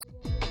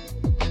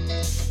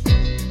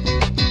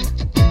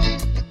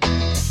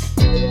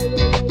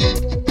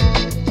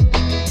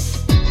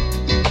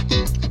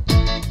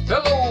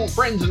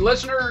friends and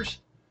listeners.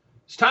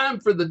 It's time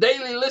for the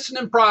Daily Listen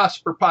and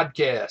Prosper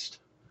podcast.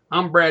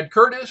 I'm Brad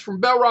Curtis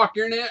from Bell Rock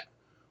Internet,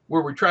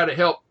 where we try to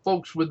help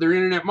folks with their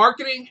internet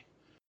marketing.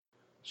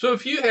 So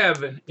if you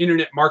have an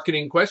internet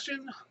marketing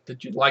question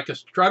that you'd like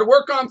us to try to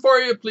work on for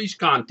you, please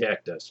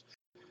contact us.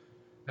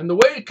 And the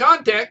way to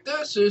contact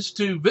us is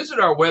to visit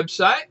our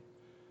website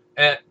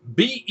at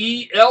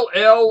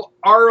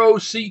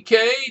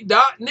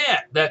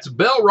bellrock.net. That's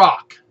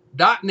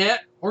bellrock.net,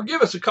 or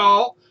give us a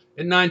call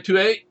at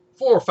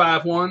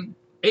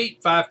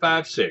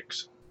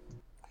 928-451-8556.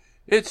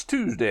 It's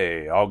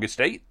Tuesday, August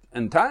 8th,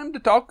 and time to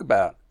talk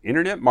about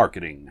internet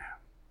marketing.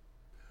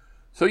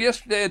 So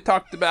yesterday I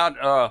talked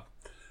about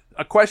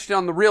a question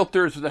on the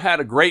realtors that had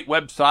a great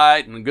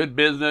website and a good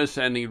business,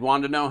 and he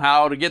wanted to know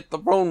how to get the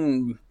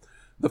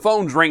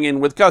phones ringing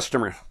with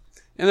customers.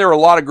 And there were a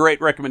lot of great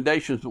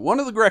recommendations, but one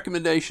of the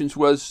recommendations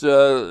was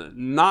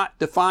not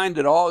defined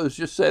at all. It was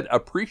just said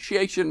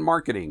appreciation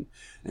marketing,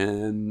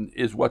 and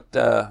is what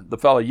the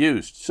fellow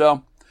used.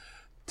 So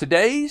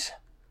today's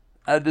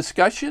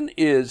discussion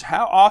is,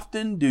 how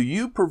often do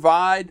you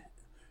provide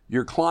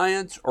your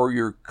clients or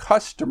your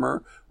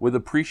customer with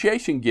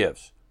appreciation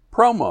gifts,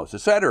 promos,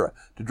 etc.,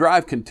 to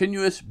drive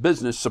continuous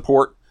business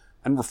support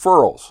and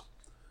referrals?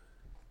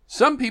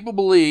 Some people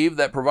believe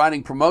that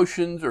providing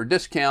promotions or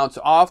discounts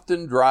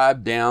often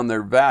drive down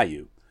their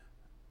value.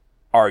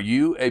 Are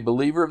you a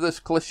believer of this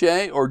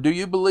cliche, or do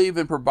you believe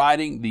in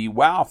providing the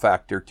wow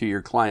factor to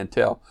your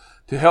clientele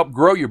to help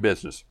grow your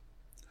business?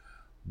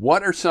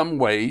 What are some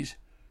ways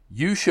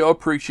you show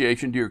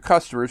appreciation to your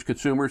customers,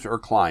 consumers, or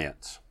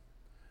clients?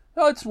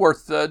 Well, it's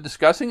worth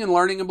discussing and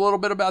learning a little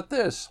bit about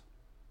this.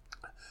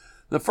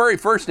 The very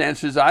first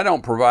answer is, I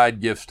don't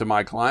provide gifts to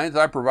my clients.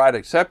 I provide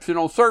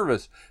exceptional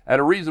service at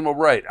a reasonable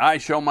rate. I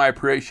show my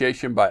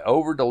appreciation by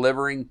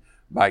over-delivering,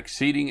 by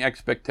exceeding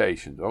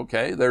expectations.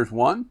 Okay, there's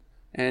one.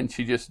 And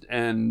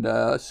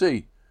let's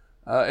see.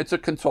 It's a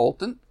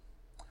consultant.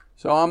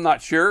 So I'm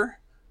not sure.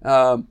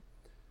 That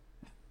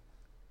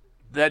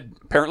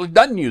apparently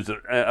doesn't use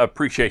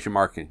appreciation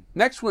marketing.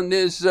 Next one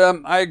is,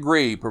 I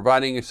agree,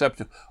 providing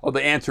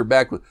the answer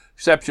back with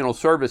exceptional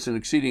service and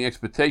exceeding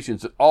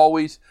expectations is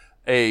always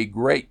a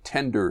great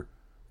tender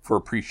for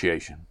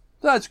appreciation.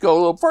 Let's go a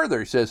little further.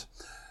 He says,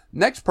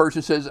 next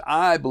person says,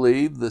 I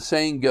believe the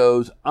saying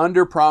goes,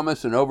 under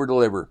promise and over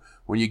deliver.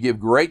 When you give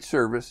great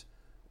service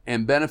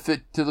and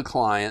benefit to the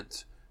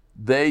clients,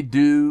 they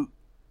do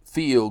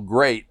feel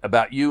great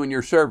about you and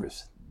your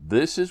service.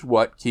 This is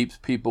what keeps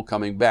people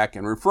coming back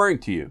and referring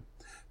to you.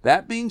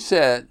 That being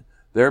said,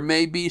 there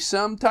may be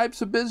some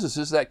types of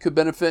businesses that could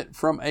benefit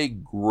from a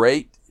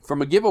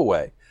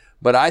giveaway,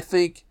 but I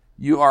think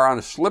you are on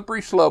a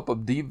slippery slope of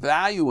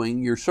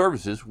devaluing your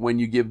services when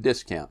you give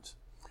discounts.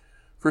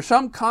 For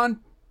some,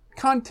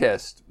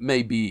 contests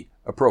may be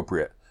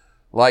appropriate,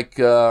 like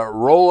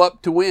roll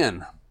up to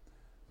win.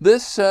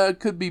 This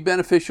could be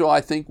beneficial,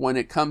 I think, when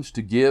it comes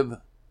to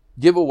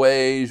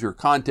giveaways or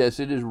contests.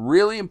 It is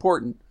really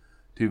important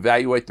to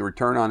evaluate the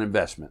return on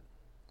investment.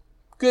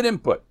 Good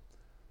input.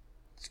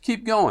 Let's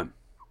keep going.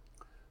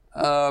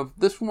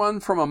 This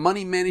one from a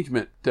money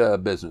management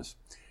business.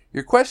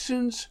 Your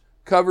questions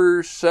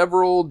cover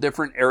several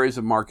different areas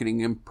of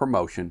marketing and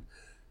promotion,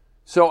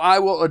 so I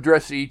will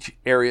address each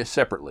area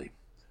separately.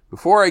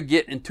 Before I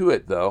get into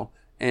it, though,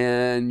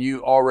 and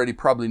you already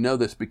probably know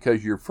this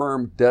because your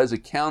firm does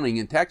accounting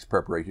and tax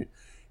preparation,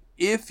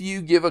 if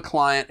you give a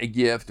client a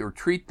gift or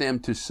treat them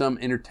to some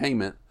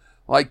entertainment,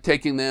 like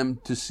taking them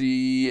to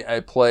see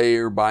a play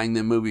or buying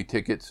them movie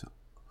tickets,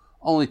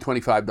 only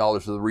 $25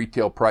 of the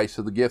retail price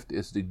of the gift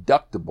is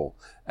deductible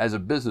as a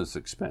business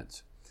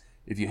expense.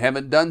 If you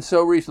haven't done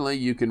so recently,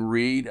 you can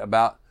read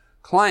about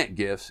client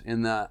gifts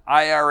in the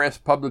IRS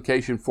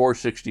publication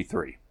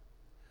 463.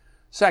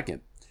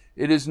 Second,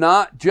 it is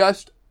not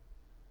just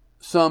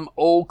some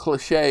old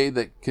cliche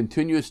that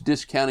continuous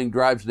discounting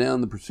drives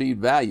down the perceived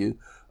value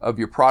of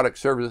your product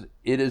service.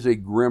 It is a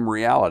grim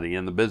reality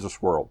in the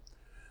business world.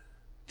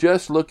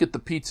 Just look at the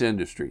pizza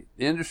industry.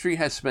 The industry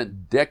has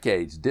spent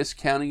decades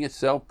discounting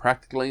itself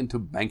practically into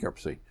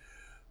bankruptcy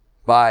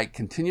by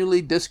continually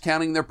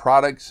discounting their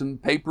products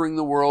and papering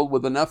the world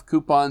with enough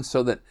coupons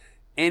so that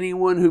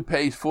anyone who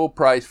pays full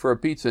price for a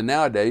pizza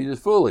nowadays is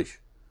foolish.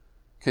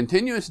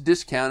 Continuous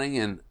discounting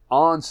and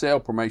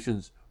on-sale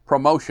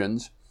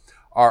promotions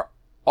are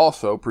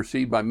also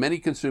perceived by many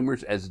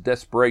consumers as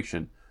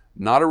desperation,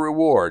 not a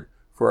reward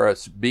for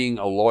us being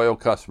a loyal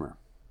customer.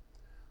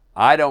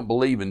 I don't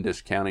believe in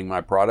discounting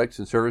my products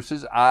and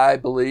services. I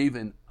believe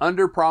in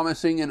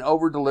under-promising and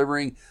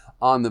over-delivering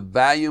on the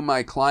value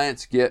my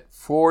clients get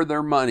for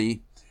their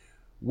money,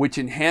 which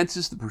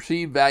enhances the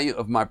perceived value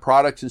of my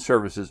products and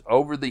services.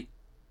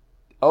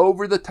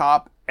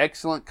 Over-the-top,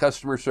 excellent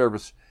customer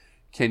service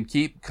can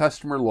keep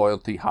customer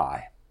loyalty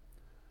high.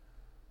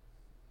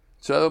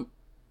 So,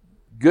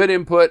 good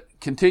input.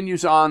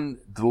 Continues on,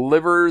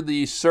 deliver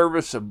the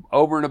service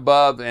over and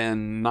above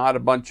and not a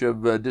bunch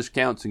of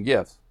discounts and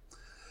gifts.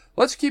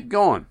 Let's keep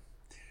going.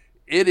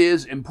 It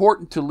is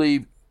important to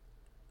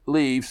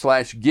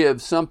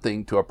leave/give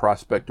something to a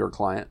prospect or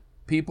client.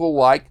 People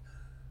like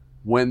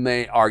when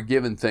they are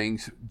given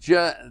things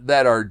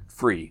that are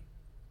free.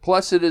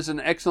 Plus, it is an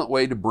excellent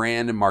way to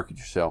brand and market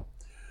yourself.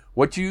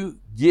 What you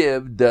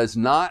give does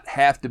not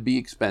have to be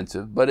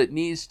expensive, but it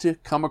needs to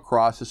come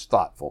across as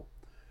thoughtful.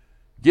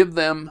 Give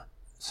them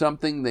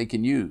something they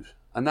can use.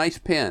 A nice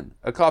pen,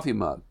 a coffee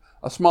mug,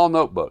 a small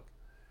notebook.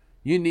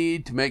 You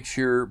need to make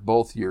sure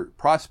both your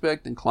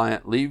prospect and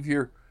client leave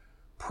your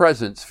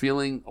presence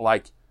feeling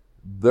like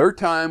their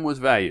time was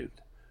valued.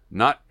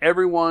 Not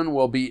everyone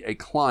will be a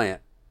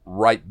client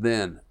right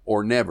then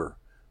or never,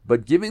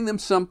 but giving them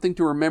something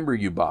to remember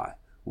you by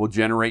will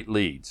generate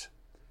leads.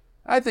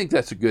 I think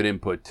that's a good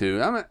input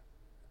too.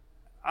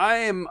 I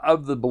am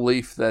of the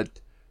belief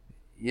that,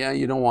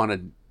 you don't want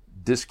to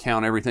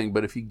discount everything,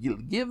 but if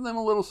you give them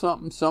a little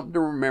something to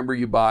remember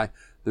you by,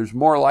 there's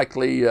more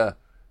likely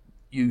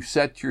you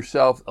set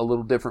yourself a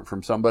little different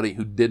from somebody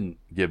who didn't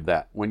give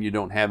that when you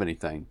don't have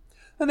anything.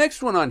 The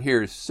next one on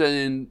here is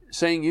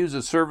saying use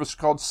a service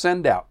called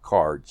send out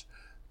cards.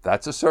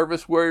 That's a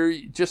service where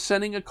you're just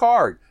sending a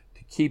card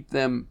to keep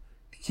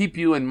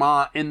you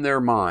in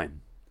their mind.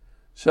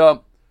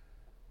 So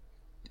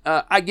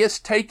I guess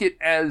take it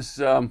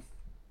as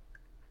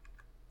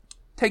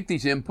take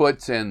these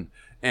inputs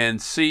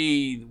and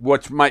see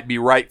what might be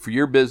right for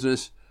your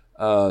business.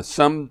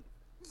 Some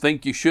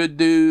think you should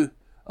do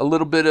a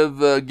little bit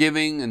of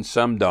giving, and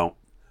some don't.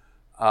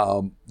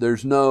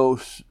 There's no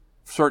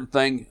certain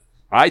thing.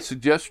 I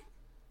suggest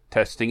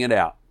testing it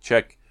out.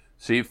 Check,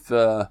 see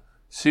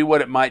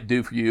what it might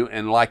do for you.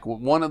 And like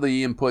one of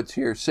the inputs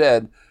here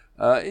said,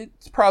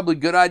 it's probably a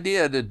good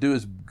idea to do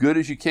as good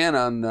as you can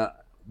on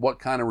what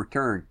kind of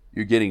return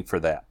you're getting for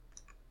that.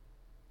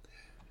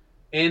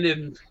 And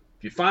if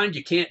you find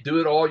you can't do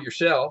it all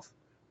yourself,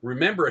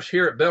 remember us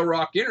here at Bell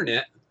Rock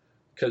Internet,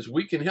 because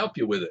we can help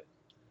you with it.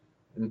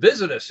 And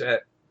visit us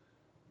at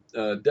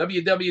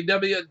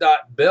www.bellrock,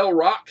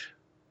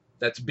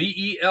 that's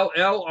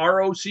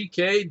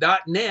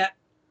BELLROCK.net,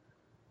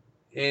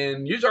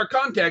 and use our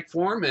contact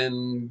form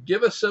and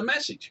give us a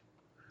message.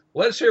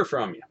 Let us hear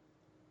from you.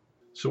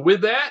 So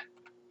with that,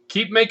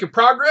 keep making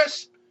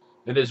progress.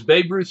 And as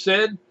Babe Ruth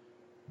said,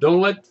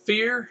 don't let the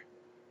fear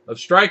of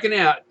striking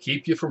out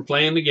keep you from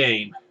playing the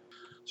game.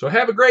 So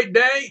have a great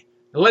day,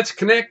 and let's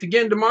connect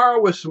again tomorrow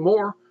with some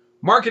more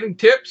marketing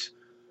tips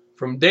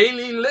from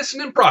Daily Listen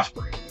and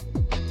Prosper.